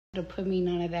to put me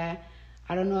none of that.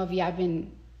 I don't know if y'all been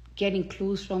getting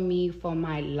clues from me for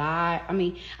my live. I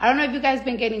don't know if you guys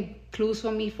been getting clues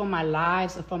from me for my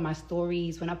lives or from my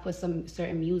stories when I put some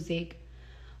certain music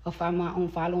or find my own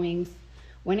followings.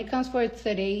 When it comes for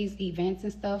today's events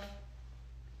and stuff,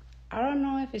 I don't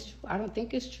know if it's true. I don't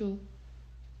think it's true.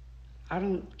 I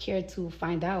don't care to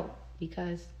find out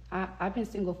because I've been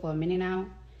single for a minute now,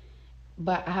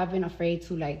 but I have been afraid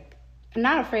to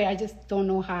not afraid. I just don't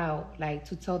know how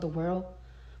to tell the world.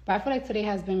 But I feel like today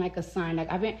has been like a sign.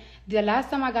 The last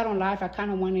time I got on live, I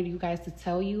kind of wanted you guys to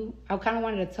tell you. I kind of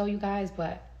wanted to tell you guys,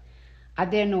 but I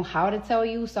didn't know how to tell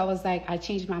you. So I was like, I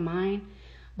changed my mind.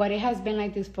 But it has been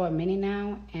like this for a minute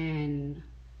now, and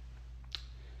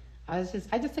I just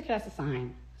took it as a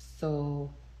sign.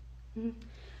 So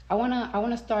I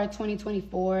wanna start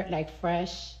 2024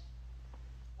 fresh,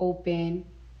 open.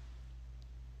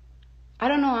 I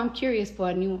don't know. I'm curious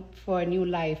for a new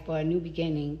life, for a new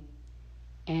beginning,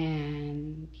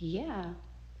 and yeah,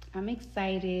 I'm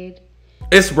excited.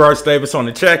 It's Bryce Davis on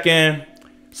the check-in.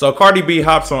 So Cardi B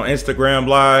hops on Instagram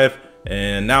Live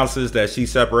and announces that she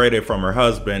separated from her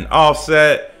husband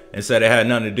Offset and said it had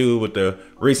nothing to do with the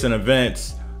recent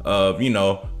events of,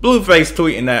 Blueface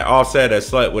tweeting that Offset had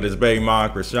slept with his baby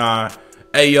mom, Krishan.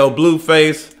 Hey, yo,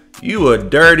 Blueface, you a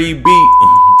dirty beat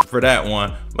for that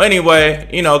one. But anyway,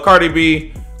 Cardi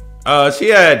B, she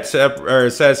had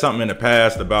said something in the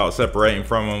past about separating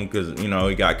from him because,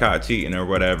 he got caught cheating or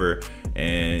whatever.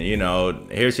 And,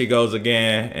 here she goes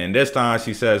again. And this time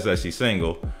she says that she's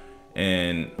single.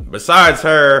 And besides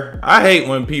her, I hate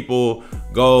when people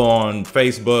go on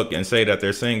Facebook and say that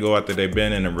they're single after they've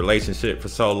been in a relationship for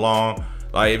so long.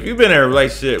 Like, if you've been in a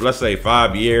relationship, let's say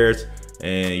 5 years,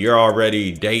 and you're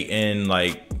already dating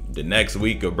the next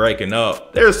week of breaking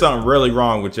up, there's something really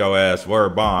wrong with your ass.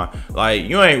 Word bond.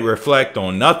 You ain't reflect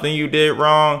on nothing you did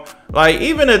wrong.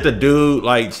 Even if the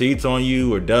dude cheats on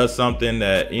you or does something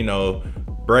that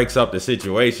breaks up the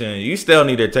situation, you still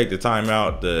need to take the time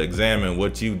out to examine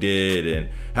what you did and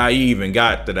how you even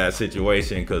got to that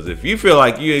situation. Because if you feel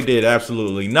like you did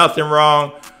absolutely nothing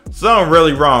wrong, something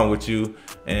really wrong with you.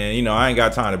 And I ain't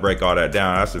got time to break all that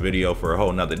down. That's a video for a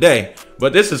whole nother day.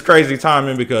 But this is crazy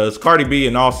timing because Cardi B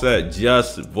and Offset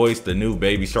just voiced the new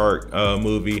Baby Shark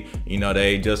movie.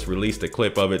 They just released a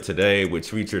clip of it today,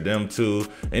 which featured them two,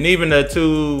 and even the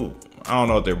two, I don't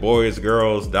know if they're boys,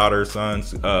 girls, daughters,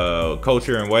 sons,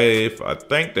 Culture and Wave. I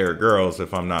think they're girls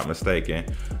if I'm not mistaken.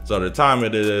 So the timing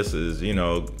of this is,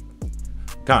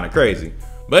 kind of crazy.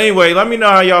 But anyway, let me know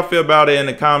how y'all feel about it in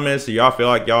the comments. Do y'all feel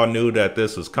like y'all knew that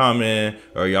this was coming,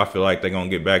 or y'all feel like they're gonna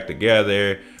get back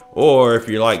together? Or if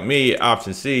you're like me,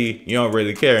 option C, you don't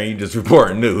really care and you just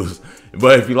reporting news.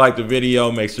 But if you like the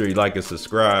video, make sure you like and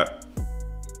subscribe.